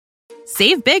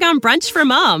Save big on brunch for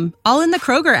mom, all in the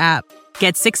Kroger app.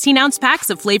 Get 16-ounce packs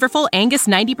of flavorful Angus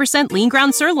 90% lean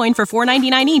ground sirloin for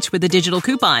 $4.99 each with a digital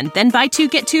coupon. Then buy 2,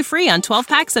 get 2 free on 12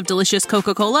 packs of delicious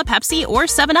Coca-Cola, Pepsi, or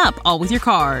 7-Up, all with your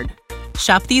card.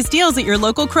 Shop these deals at your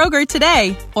local Kroger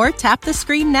today, or tap the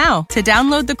screen now to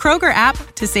download the Kroger app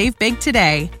to save big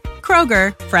today.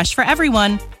 Kroger, fresh for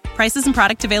everyone. Prices and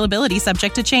product availability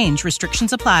subject to change.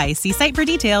 Restrictions apply. See site for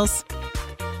details.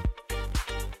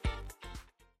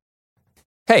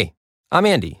 Hey, I'm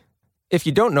Andy. If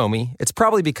you don't know me, it's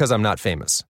probably because I'm not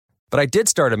famous. But I did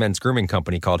start a men's grooming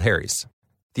company called Harry's.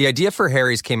 The idea for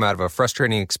Harry's came out of a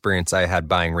frustrating experience I had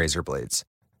buying razor blades.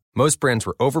 Most brands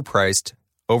were overpriced,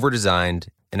 overdesigned,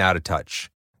 and out of touch.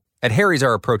 At Harry's,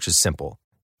 our approach is simple.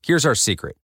 Here's our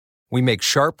secret. We make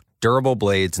sharp, durable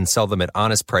blades and sell them at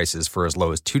honest prices for as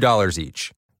low as $2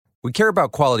 each. We care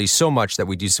about quality so much that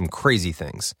we do some crazy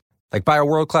things, like buy a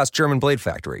world-class German blade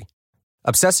factory.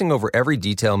 Obsessing over every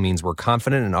detail means we're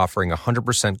confident in offering a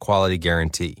 100% quality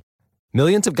guarantee.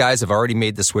 Millions of guys have already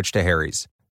made the switch to Harry's,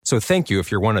 so thank you if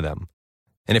you're one of them.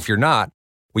 And if you're not,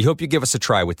 we hope you give us a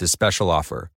try with this special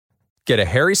offer. Get a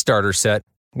Harry starter set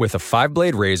with a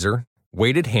 5-blade razor,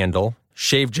 weighted handle,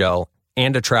 shave gel,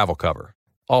 and a travel cover,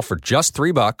 all for just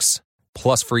 $3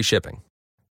 plus free shipping.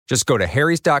 Just go to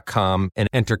harrys.com and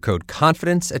enter code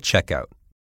CONFIDENCE at checkout.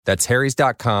 That's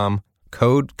harrys.com,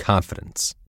 code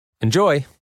CONFIDENCE. Enjoy!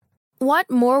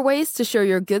 Want more ways to show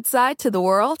your good side to the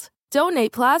world?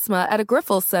 Donate plasma at a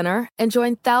Grifols Center and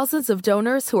join thousands of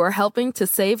donors who are helping to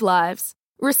save lives.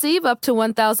 Receive up to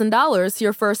 $1,000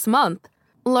 your first month.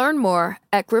 Learn more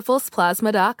at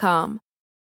grifolsplasma.com.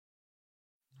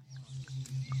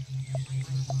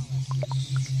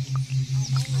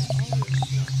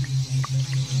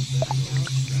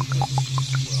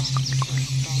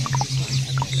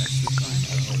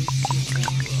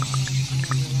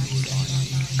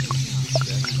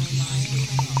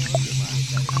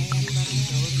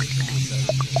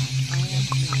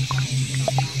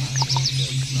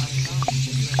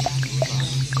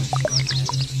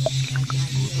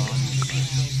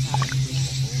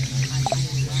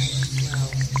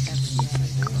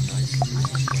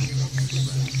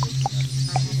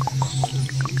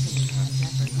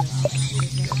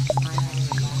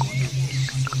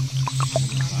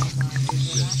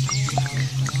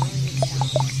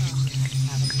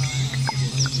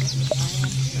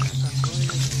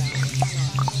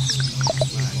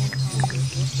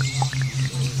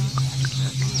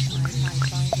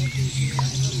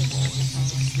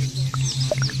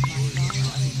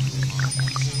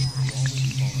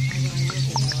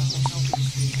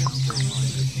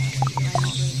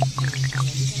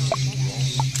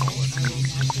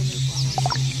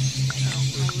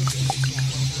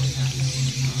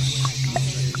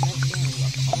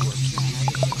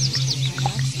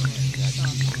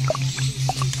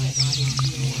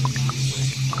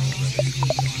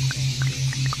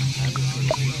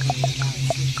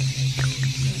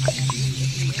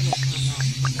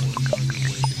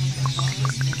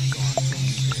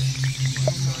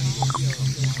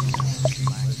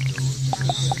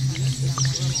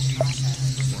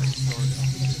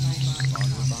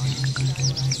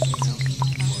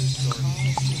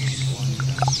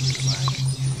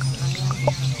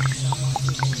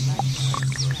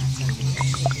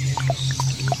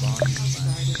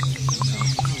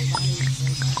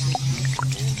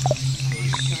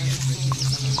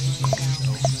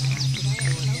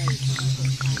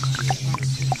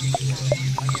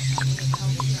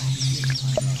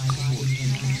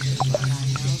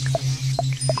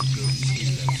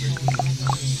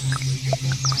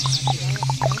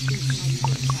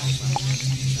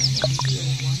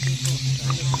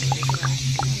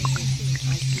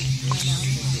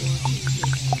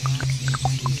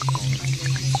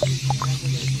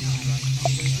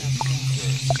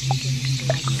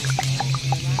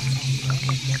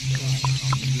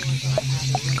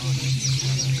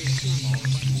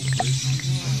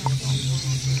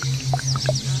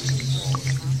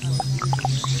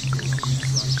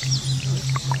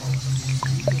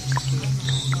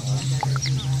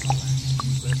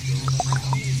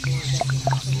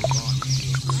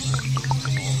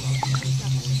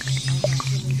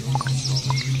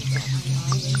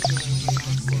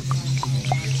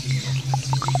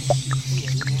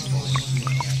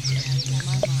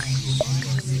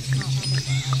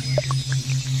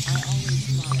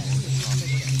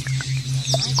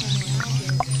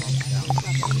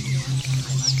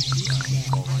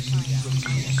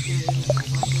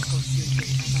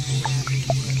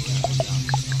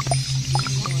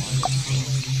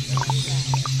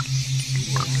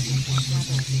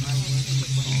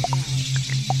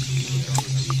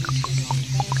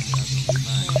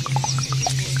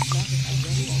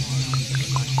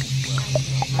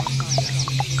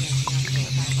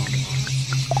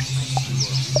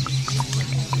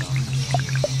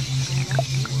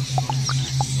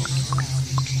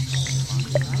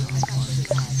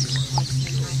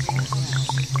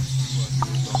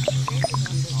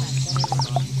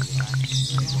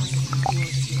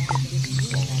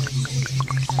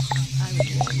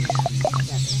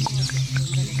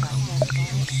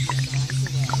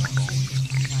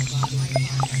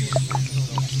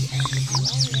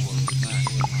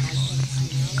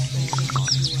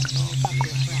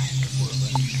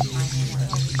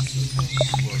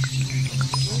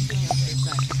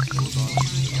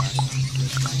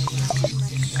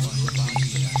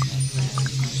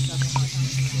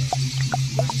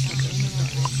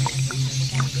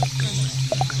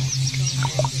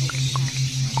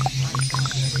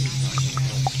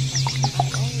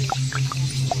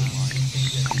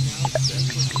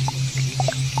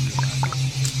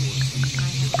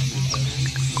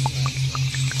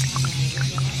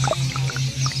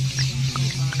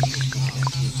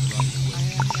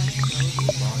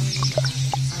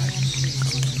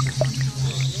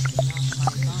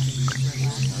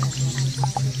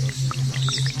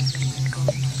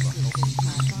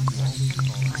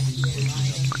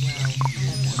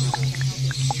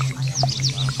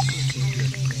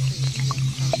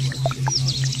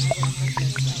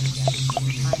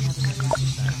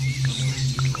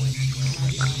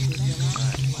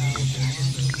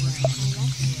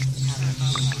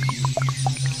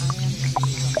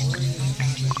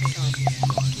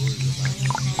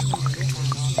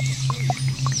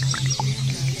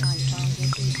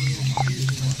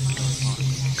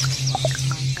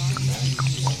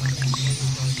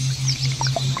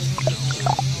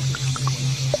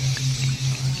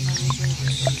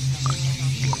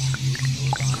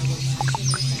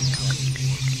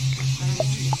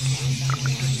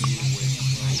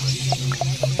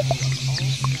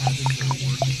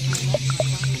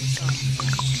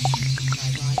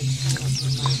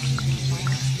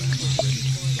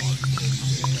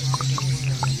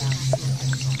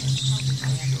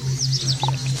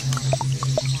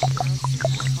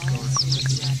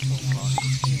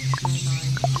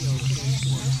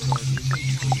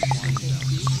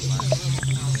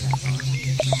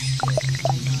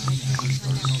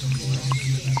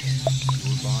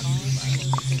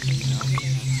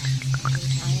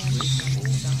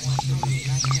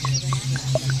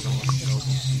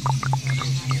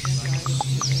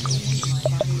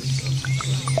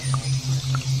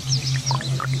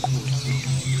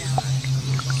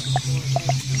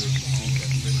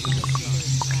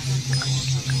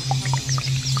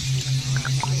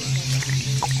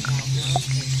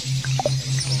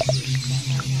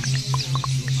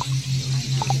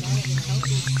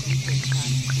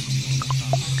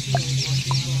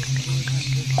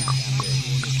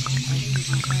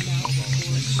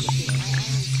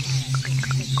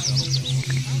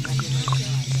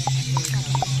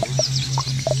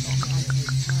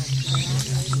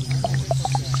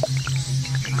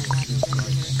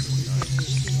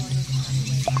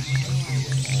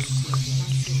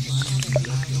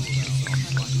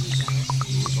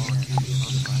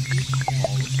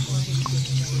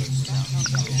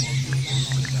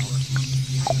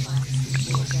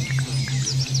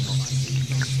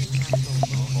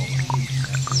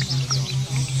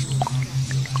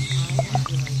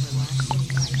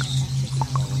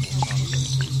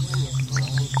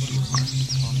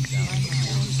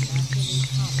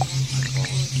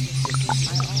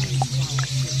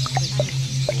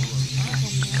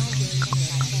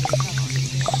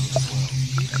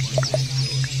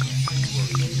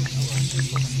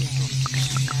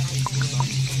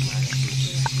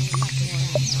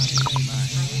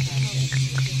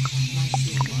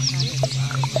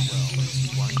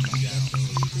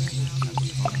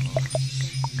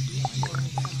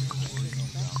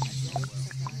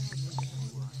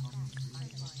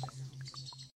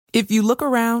 If you look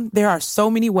around, there are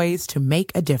so many ways to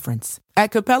make a difference.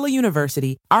 At Capella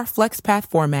University, our FlexPath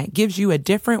format gives you a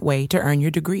different way to earn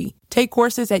your degree. Take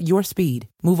courses at your speed.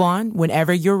 Move on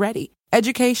whenever you're ready.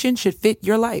 Education should fit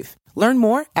your life. Learn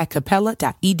more at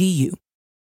capella.edu.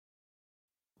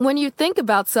 When you think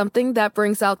about something that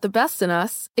brings out the best in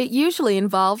us, it usually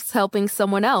involves helping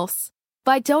someone else.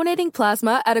 By donating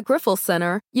plasma at a Grifols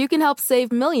Center, you can help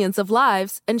save millions of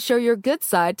lives and show your good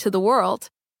side to the world.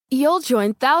 You'll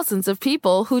join thousands of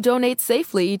people who donate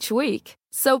safely each week,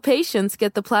 so patients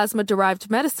get the plasma-derived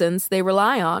medicines they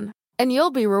rely on. And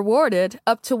you'll be rewarded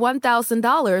up to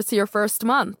 $1,000 your first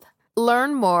month.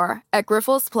 Learn more at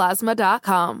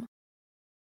grifolsplasma.com.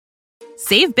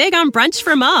 Save big on brunch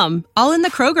for mom, all in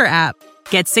the Kroger app.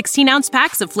 Get 16-ounce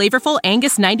packs of flavorful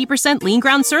Angus 90% lean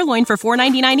ground sirloin for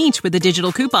 $4.99 each with a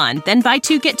digital coupon. Then buy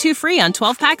 2, get 2 free on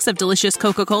 12 packs of delicious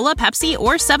Coca-Cola, Pepsi,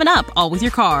 or 7-Up, all with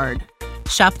your card.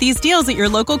 Shop these deals at your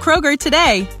local Kroger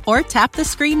today, or tap the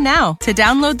screen now to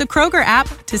download the Kroger app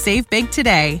to save big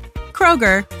today.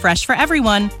 Kroger, fresh for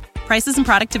everyone. Prices and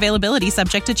product availability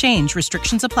subject to change.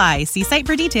 Restrictions apply. See site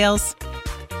for details.